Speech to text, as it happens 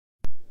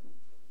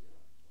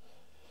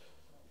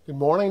Good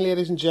morning,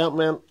 ladies and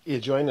gentlemen. You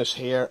join us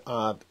here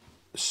at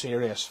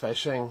Serious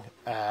Fishing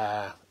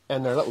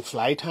in their little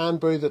fly tan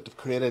booth that they've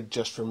created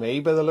just for me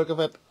by the look of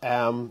it.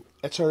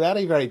 It's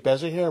already very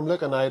busy here. I'm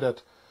looking out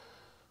at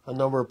a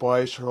number of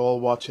boys who are all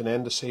watching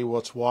in to see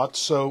what's what.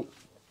 So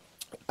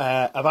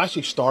I've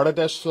actually started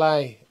this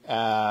fly.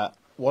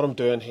 What I'm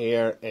doing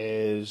here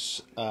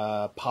is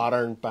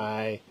patterned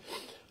by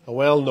a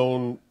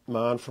well-known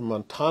man from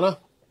Montana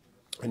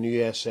in the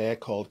USA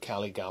called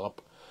Kelly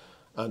Gallup.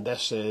 And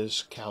this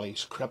is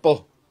Kelly's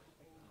Cripple.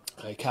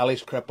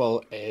 Kelly's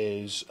Cripple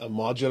is a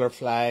modular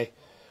fly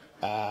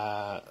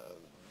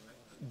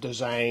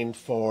designed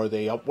for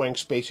the upwing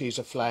species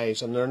of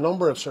flies, and there are a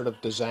number of sort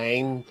of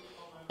design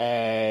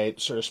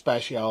sort of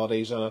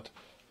specialities in it.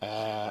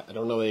 I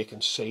don't know if you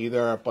can see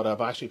there, but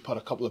I've actually put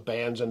a couple of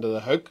bends into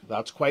the hook.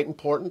 That's quite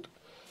important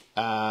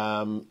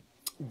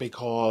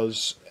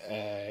because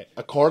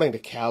according to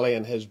Kelly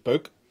in his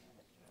book,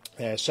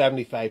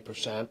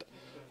 75%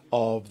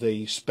 of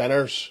the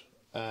spinners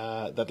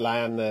that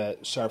lie on the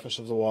surface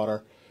of the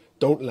water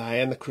don't lie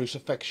in the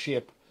crucifix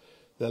shape.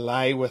 They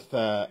lie with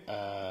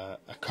a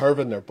curve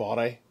in their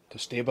body to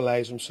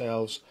stabilise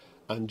themselves,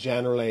 and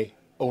generally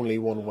only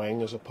one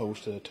wing as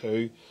opposed to the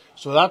two.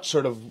 So that's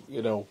sort of,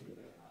 you know,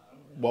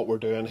 what we're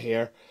doing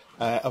here.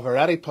 I've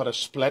already put a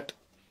split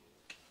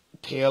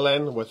tail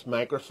in with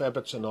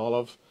microfibets and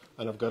olive,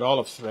 and I've got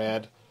olive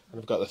thread,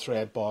 and I've got the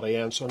thread body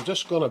in. So I'm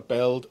just going to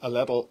build a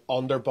little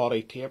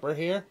underbody taper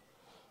here,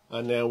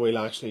 and then we'll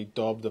actually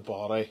dub the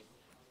body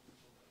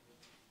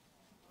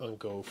and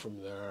go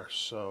from there.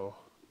 So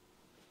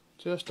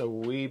just a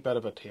wee bit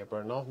of a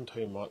taper, nothing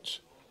too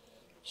much.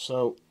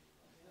 So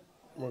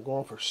we're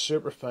going for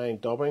super fine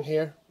dubbing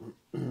here.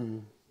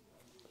 And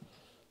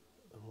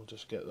we'll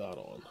just get that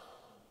on.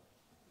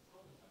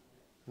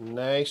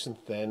 Nice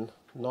and thin,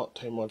 not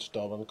too much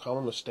dubbing.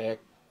 Common mistake,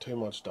 too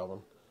much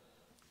dubbing.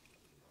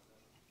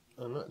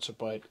 And that's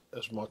about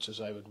as much as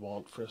I would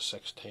want for a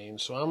 16.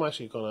 So I'm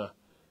actually going to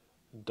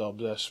dub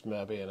this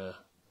maybe in a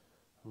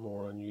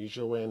more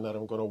unusual way, in that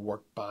I'm going to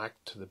work back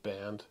to the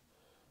bend,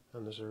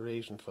 and there's a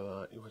reason for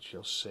that which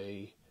you'll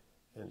see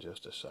in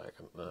just a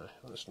second. Now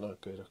that's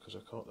not good because I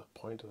caught the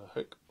point of the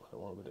hook. I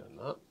don't want to be doing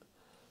that.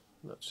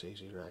 That's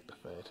easy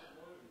rectified.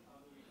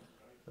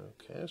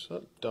 Okay, so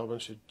that dubbing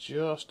should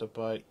just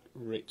about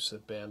reach the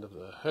bend of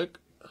the hook,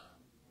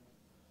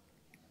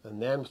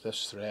 and then with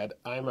this thread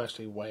I'm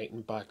actually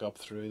whitening back up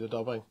through the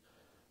dubbing,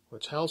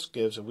 which helps,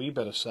 gives a wee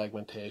bit of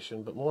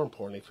segmentation, but more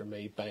importantly for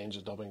me, binds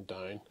the dubbing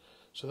down.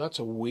 So that's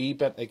a wee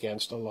bit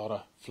against a lot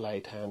of fly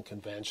tan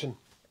convention.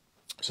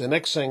 So the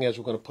next thing is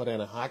we're going to put in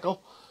a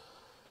hackle.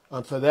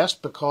 And for this,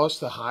 because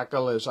the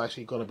hackle is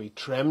actually going to be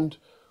trimmed,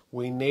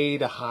 we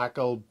need a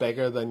hackle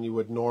bigger than you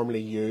would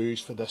normally use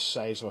for this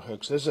size of a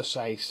hook. So this is a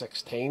size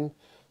 16.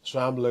 So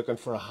I'm looking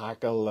for a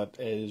hackle that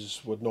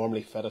would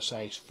normally fit a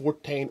size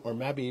 14 or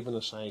maybe even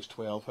a size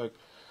 12 hook.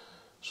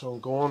 So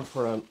I'm going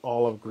for an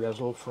olive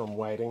grizzle from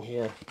Whiting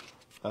here,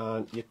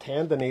 and you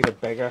tend to need a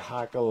bigger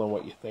hackle than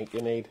what you think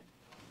you need,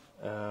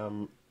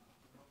 and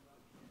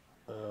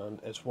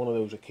it's one of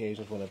those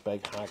occasions when a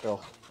big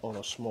hackle on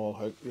a small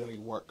hook really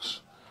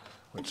works,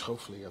 which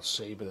hopefully you'll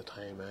see by the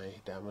time I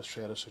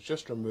demonstrate it. So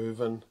just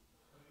removing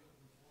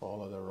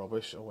all of the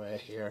rubbish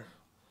away here,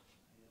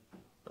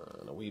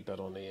 and a wee bit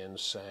on the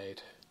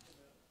inside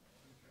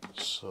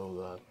so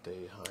that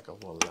the hackle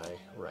will lie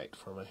right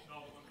for me.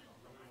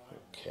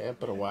 Okay, a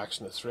bit of wax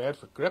in the thread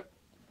for grip,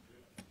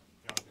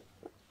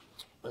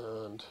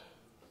 and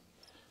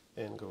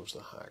in goes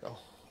the hackle.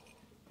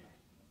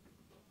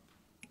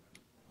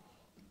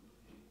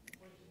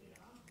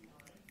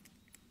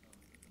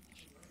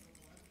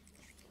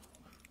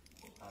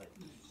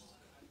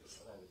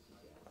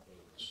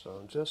 So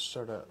I'm just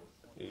sort of,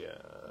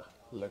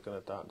 looking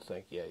at that and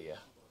think,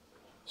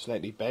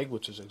 slightly big,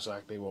 which is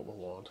exactly what we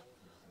want.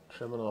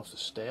 Trimming off the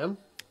stem.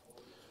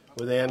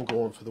 We're then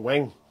going for the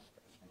wing.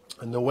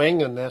 And the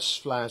wing in this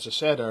fly, as I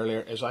said earlier,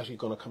 is actually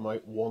going to come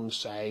out one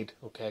side,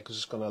 okay, because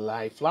it's going to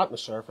lie flat on the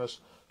surface,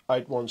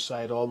 out one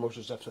side, almost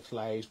as if the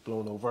fly is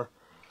blown over.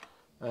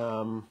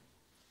 So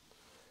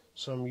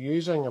I'm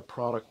using a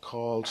product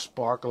called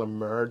Sparkle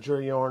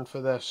Emerger yarn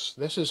for this.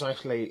 This is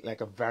actually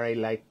like a very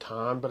light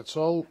tan, but it's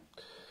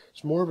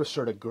more of a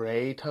sort of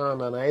grey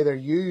tan, and I either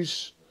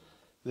use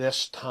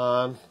this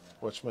tan,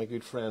 which my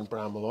good friend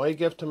Bram Malloy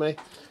gave to me,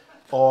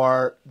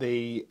 or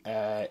the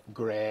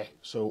grey.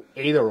 So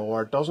either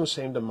or, it doesn't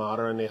seem to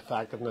matter in the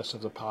effectiveness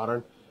of the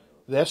pattern.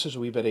 This is a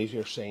wee bit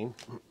easier seen.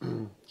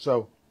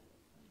 So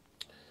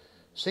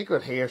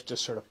secret here is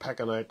just sort of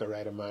picking out the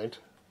right amount,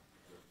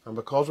 and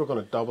because we're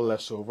going to double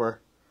this over,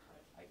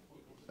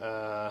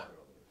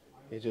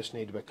 you just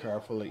need to be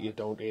careful that you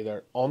don't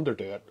either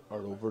underdo it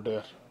or overdo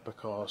it,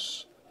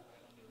 because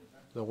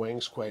the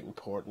wing's quite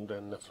important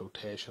in the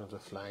flotation of the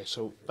fly.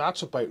 So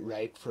that's about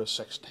right for a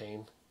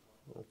 16.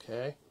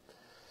 Okay.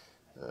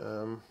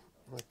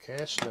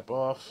 Okay, snip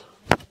off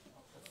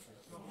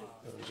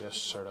and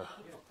just sort of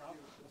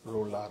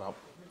roll that up.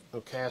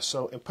 Okay,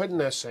 so in putting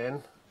this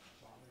in,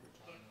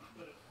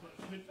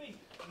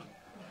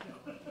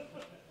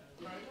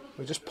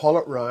 we just pull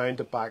it round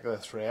the back of the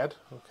thread,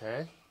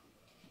 okay,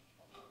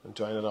 and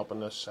join it up on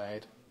this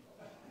side.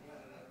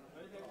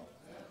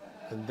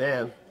 And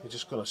then you're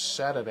just going to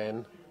set it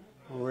in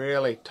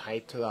really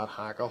tight to that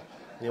hackle.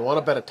 And you want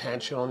a bit of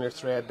tension on your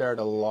thread there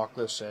to lock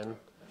this in.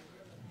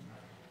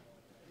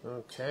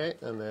 Okay,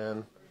 and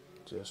then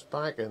just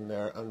back in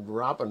there and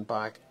wrapping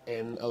back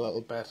in a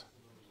little bit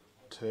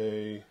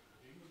to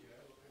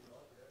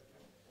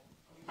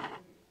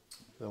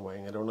the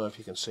wing. I don't know if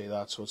you can see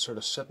that, so it's sort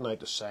of sitting out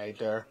the side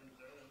there.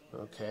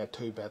 Okay,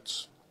 2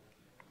 bits.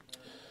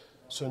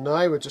 So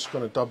now we're just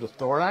going to dub the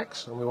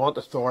thorax, and we want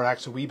the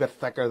thorax a wee bit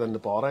thicker than the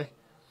body.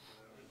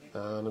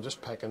 And I'm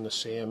just picking the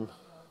same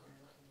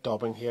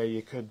dubbing here.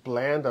 You could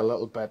blend a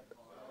little bit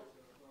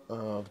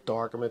of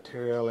darker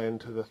material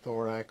into the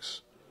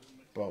thorax,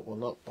 but we'll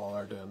not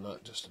bother doing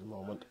that just in a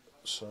moment.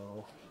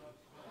 So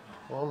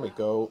on we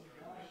go,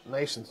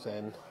 nice and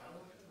thin.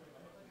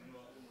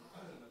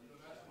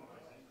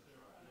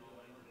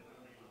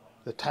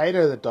 The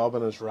tighter the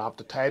dubbing is wrapped,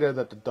 the tighter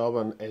that the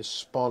dubbing is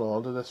spun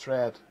onto the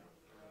thread,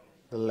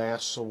 the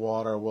less the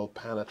water will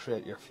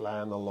penetrate your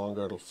fly and the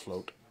longer it'll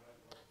float.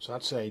 So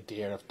that's the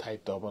idea of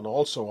tight dubbing.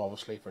 Also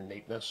obviously for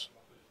neatness.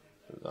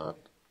 That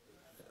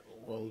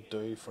will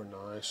do for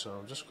now. So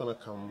I'm just going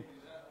to come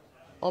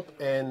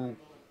up in,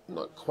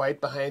 not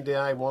quite behind the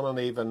eye, one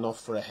uneven enough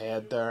for a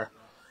head there,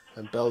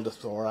 and build the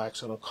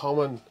thorax. And I'm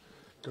coming,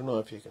 don't know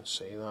if you can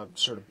see that,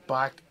 sort of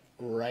back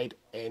right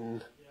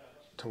in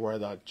to where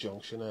that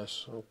junction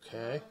is.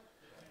 Okay.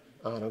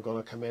 And I'm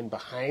going to come in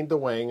behind the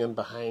wing and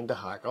behind the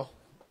hackle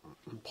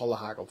and pull the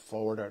hackle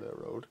forward out of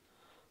the road.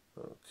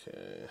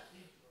 Okay.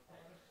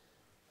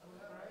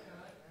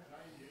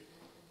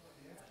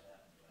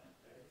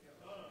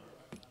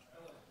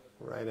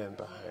 Right in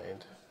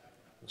behind.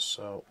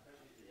 So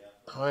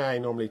how I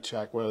normally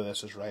check whether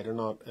this is right or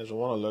not is I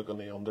want to look on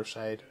the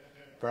underside.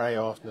 Very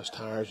often as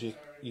tires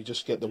you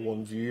just get the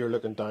one view, you're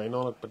looking down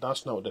on it, but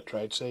that's not what the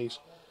trout sees.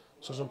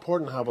 So it's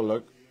important to have a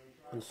look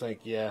and think,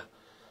 yeah,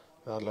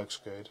 that looks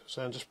good.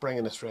 So I'm just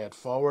bringing the thread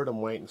forward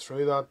and waiting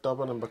through that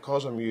dubbing, and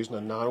because I'm using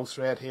a nano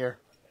thread here,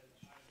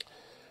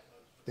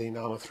 the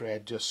nano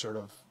thread just sort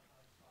of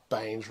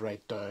binds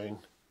right down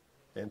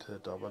into the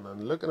dubbing.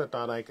 And looking at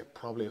that, I could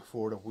probably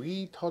afford a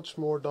wee touch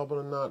more dubbing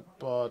than that,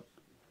 but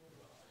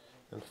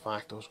in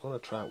fact I was going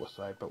to try it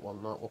without, but we'll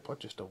not. We'll put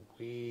just a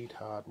wee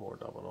tad more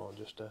dubbing on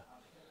just to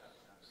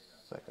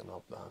thicken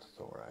up that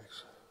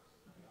thorax.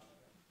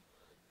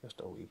 Just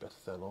a wee bit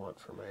thin on it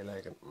for my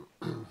liking.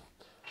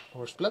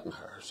 We're splitting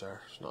hairs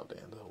there, it's not the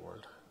end of the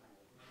world.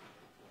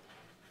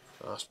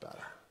 That's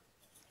better.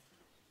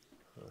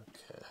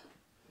 Okay.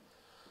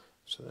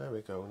 So there we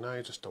go. Now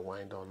just to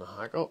wind on the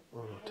hackle,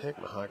 I'm going to take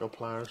my hackle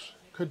pliers.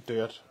 Could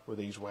do it with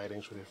these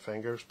whitings with your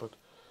fingers, but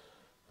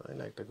I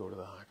like to go to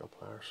the hackle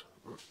pliers.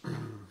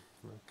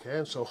 Okay,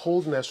 and so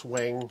holding this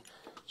wing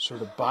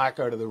sort of back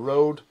out of the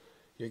road,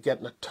 you're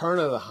getting a turn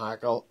of the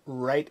hackle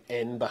right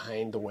in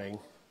behind the wing.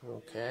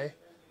 Okay,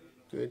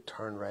 good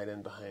turn right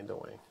in behind the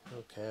wing.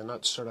 Okay, and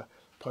that's sort of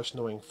pushing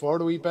the wing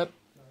forward a wee bit,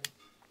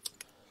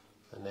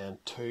 and then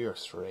 2 or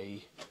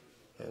 3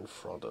 in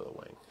front of the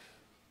wing.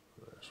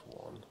 There's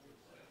 1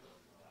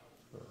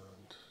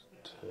 and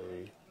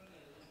 2.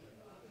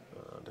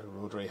 And a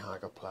rotary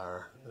hackle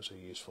plier is a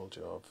useful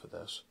job for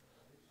this.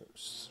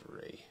 There's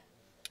 3.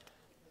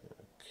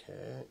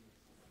 Okay,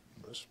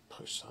 let's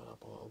push that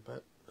up a little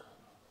bit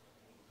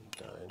and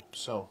down.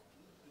 So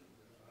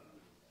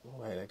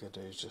what I like to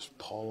do is just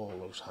pull all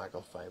those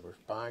hackle fibres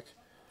back,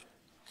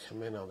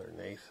 come in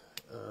underneath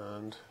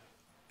and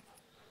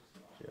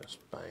just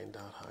bind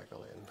that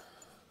hackle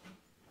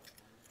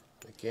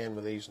in. Again,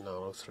 with these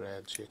nano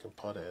threads you can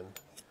put in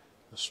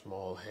a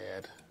small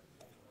head,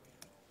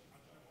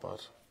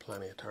 but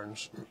plenty of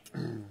turns.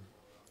 And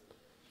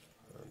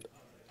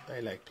I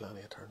like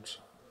plenty of turns.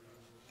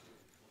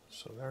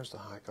 So there's the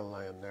hackle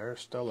lying there,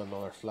 still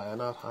another fly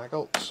knot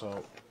hackle,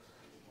 so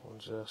we'll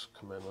just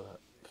come in with a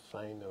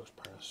fine nose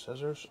pair of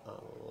scissors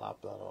and lap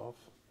that off.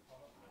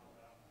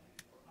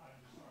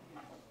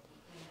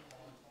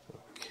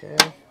 Okay,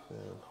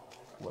 and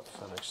we'll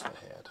finish the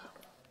head.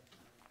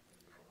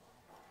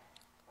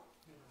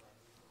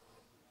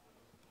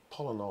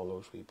 Pulling all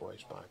those wee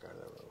boys back out of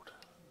the road.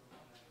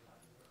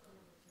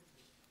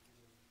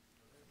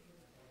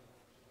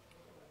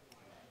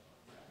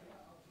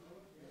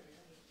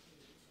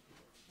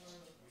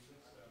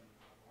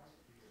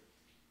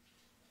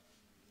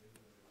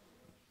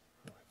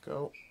 There we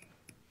go.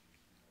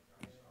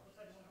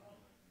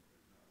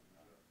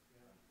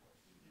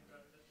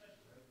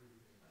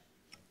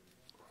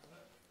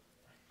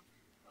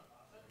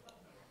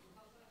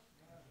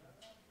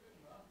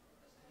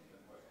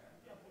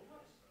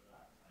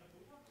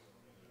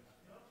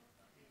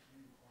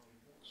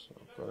 So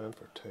I've got in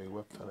for 2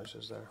 whip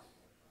finishes there,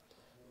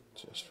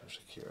 just for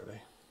security.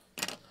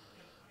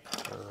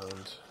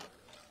 And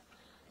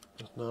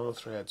with nano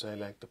threads I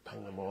like to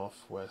ping them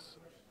off with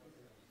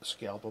a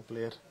scalpel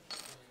blade,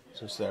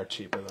 since they're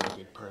cheaper than a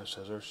good pair of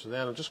scissors. So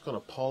then I'm just going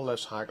to pull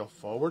this hackle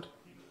forward,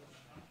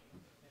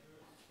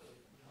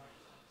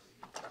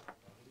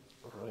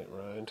 right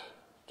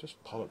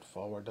just pull it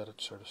forward that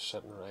it's sort of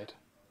sitting right.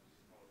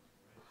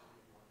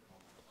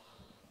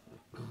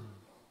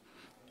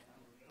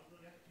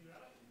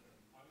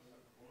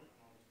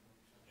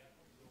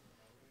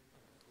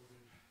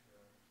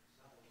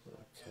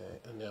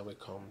 Okay, and then we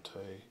come to,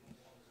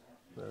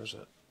 there's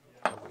a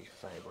wee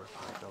fibre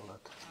pack on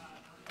it.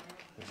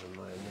 There's a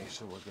line me,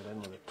 so we'll get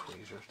in with the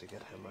tweezers to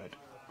get him out.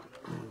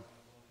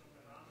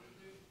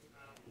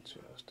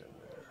 Just in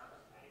there.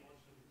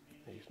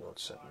 He's not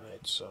sitting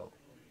right, so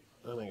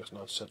I think it's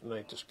not sitting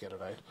right, just get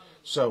it out.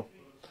 So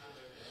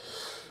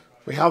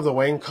we have the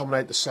wing coming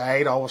out the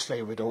side.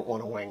 Obviously we don't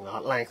want a wing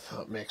that length,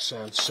 that makes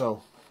sense.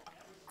 So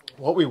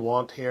what we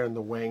want here in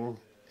the wing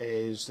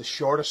is the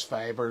shortest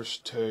fibres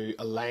to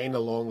align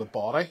along the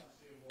body.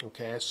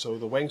 Okay, so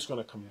the wing's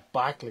going to come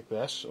back like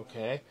this,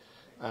 okay,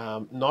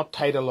 not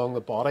tight along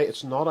the body.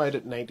 It's not out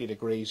at 90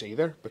 degrees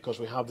either, because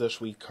we have this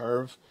wee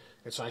curve.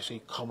 It's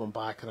actually coming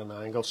back at an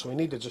angle, so we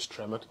need to just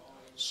trim it.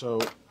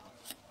 So,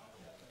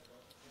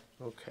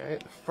 okay,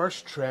 the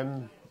first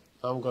trim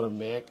I'm going to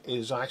make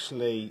is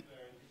actually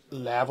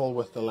level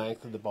with the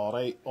length of the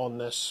body on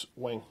this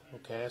wing.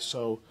 Okay,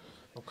 so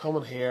I'm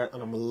coming here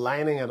and I'm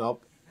lining it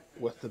up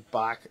with the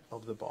back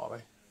of the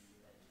body,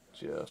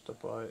 just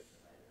about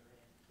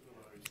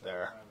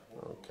there.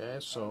 Okay,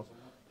 so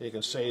you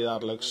can see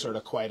that looks sort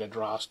of quite a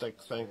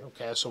drastic thing.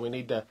 Okay, so we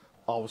need to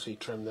obviously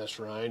trim this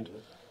round.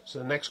 So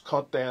the next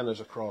cut then is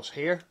across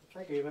here.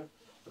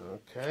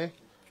 Okay,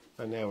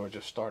 and then we're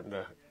just starting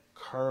to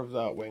curve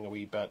that wing a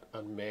wee bit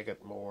and make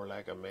it more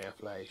like a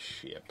mayfly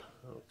shape.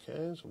 Okay,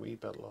 it's a wee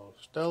bit long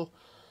still,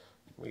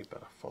 a wee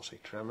bit of fussy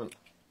trimming,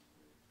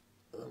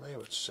 and I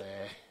would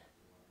say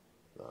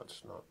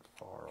that's not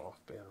far off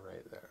being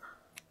right there.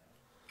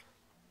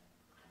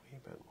 A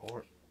wee bit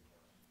more.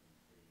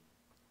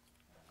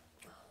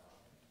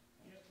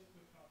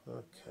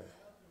 Okay.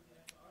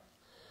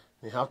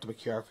 You have to be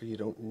careful you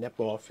don't nip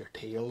off your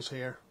tails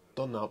here.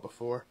 Done that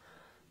before,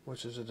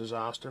 which is a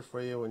disaster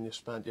for you when you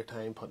spent your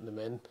time putting them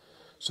in.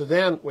 So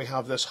then we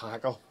have this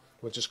hackle,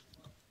 which is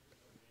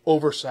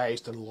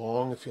oversized and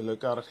long if you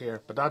look at it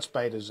here, but that's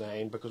by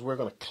design because we're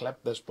going to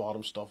clip this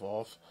bottom stuff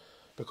off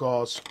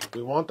because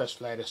we want this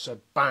fly to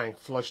sit bang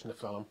flush in the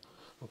film.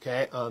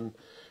 Okay, and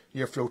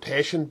your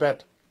flotation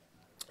bit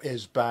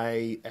is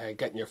by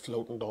getting your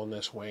floatant on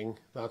this wing.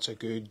 That's a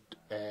good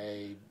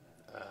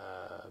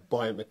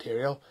buoyant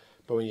material,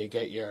 but when you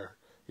get your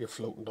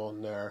floatant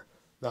on there,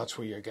 that's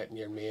where you're getting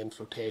your main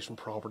flotation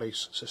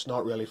properties. So it's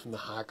not really from the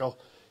hackle.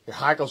 Your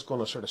hackle's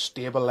going to sort of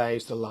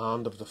stabilise the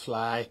land of the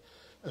fly,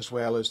 as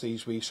well as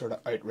these wee sort of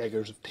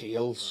outriggers of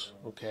tails.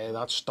 Okay,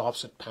 that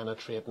stops it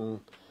penetrating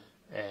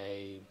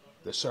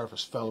the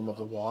surface film of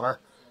the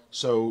water.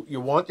 So you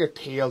want your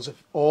tails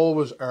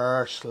always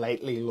err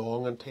slightly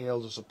long in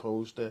tails as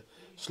opposed to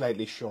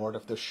slightly short.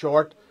 If they're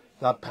short,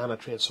 that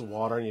penetrates the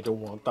water and you don't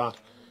want that.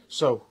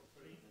 So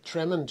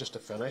trimming just to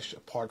finish,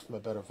 apart from a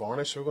bit of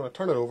varnish. So we're going to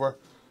turn it over,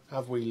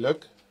 have a wee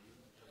look.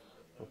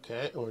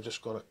 Okay, and we're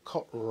just going to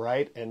cut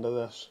right into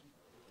this.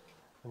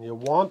 And you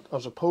want,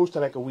 as opposed to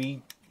like a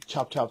wee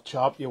chop, chop,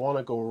 chop, you want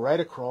to go right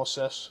across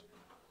this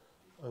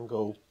and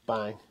go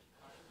bang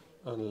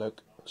and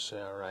look and say,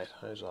 alright,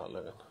 how's that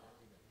looking?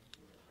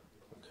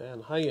 Okay,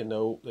 and how you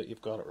know that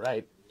you've got it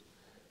right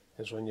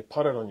is when you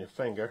put it on your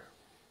finger,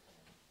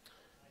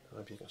 and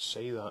if you can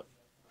see that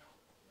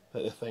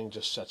the thing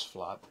just sits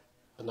flat,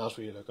 and that's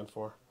what you're looking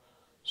for.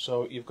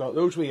 So you've got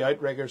those wee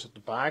outriggers at the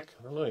back.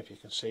 I don't know if you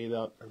can see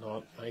that or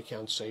not. I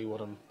can't see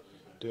what I'm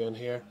doing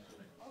here.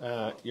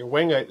 Your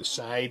wing out the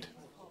side,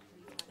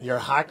 your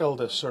hackle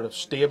to sort of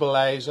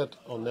stabilise it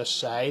on this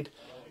side,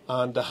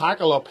 and the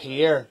hackle up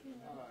here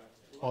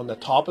on the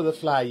top of the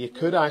fly, you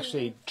could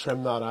actually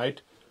trim that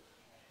out,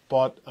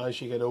 but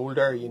as you get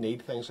older you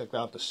need things like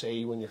that to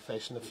see when you're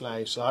fishing the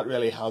fly, so that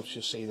really helps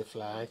you see the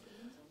fly.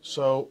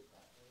 So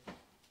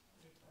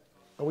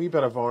a wee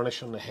bit of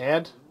varnish on the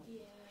head,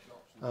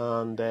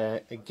 and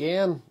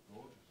again,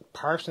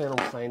 personally I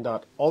don't find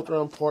that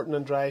ultra important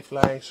in dry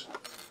flies.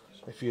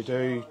 If you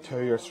do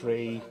 2 or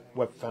 3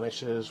 whip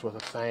finishes with a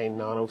fine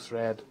nano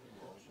thread,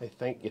 I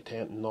think you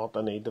tend not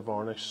to need the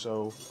varnish.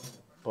 So,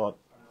 but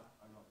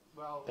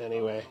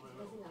anyway,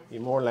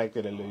 you're more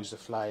likely to lose the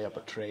fly up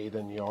a tree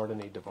than you are to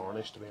need the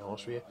varnish, to be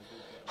honest with you.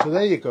 So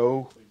there you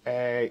go,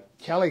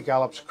 Kelly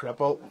Gallop's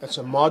Cripple. It's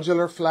a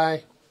modular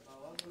fly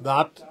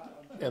that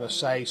in a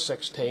size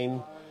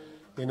 16,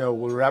 you know,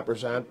 will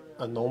represent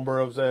a number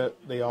of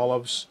the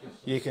olives.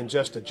 You can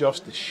just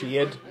adjust the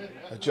shade,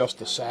 adjust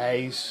the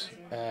size,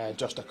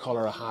 adjust the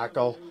colour of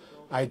hackle.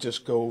 I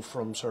just go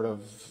from sort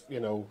of,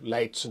 you know,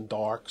 lights and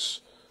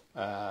darks.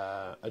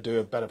 I do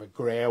a bit of a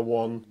grey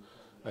one.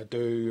 I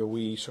do a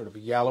wee sort of a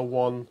yellow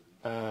one.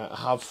 I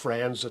have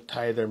friends that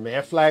tie their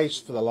mayflies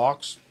for the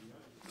locks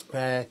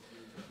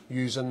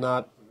using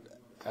that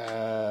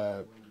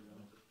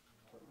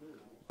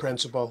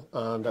principle,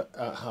 and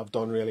have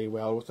done really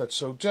well with it.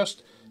 So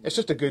it's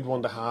just a good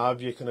one to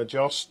have. You can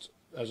adjust,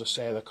 as I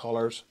say, the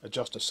colours,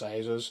 adjust the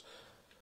sizes,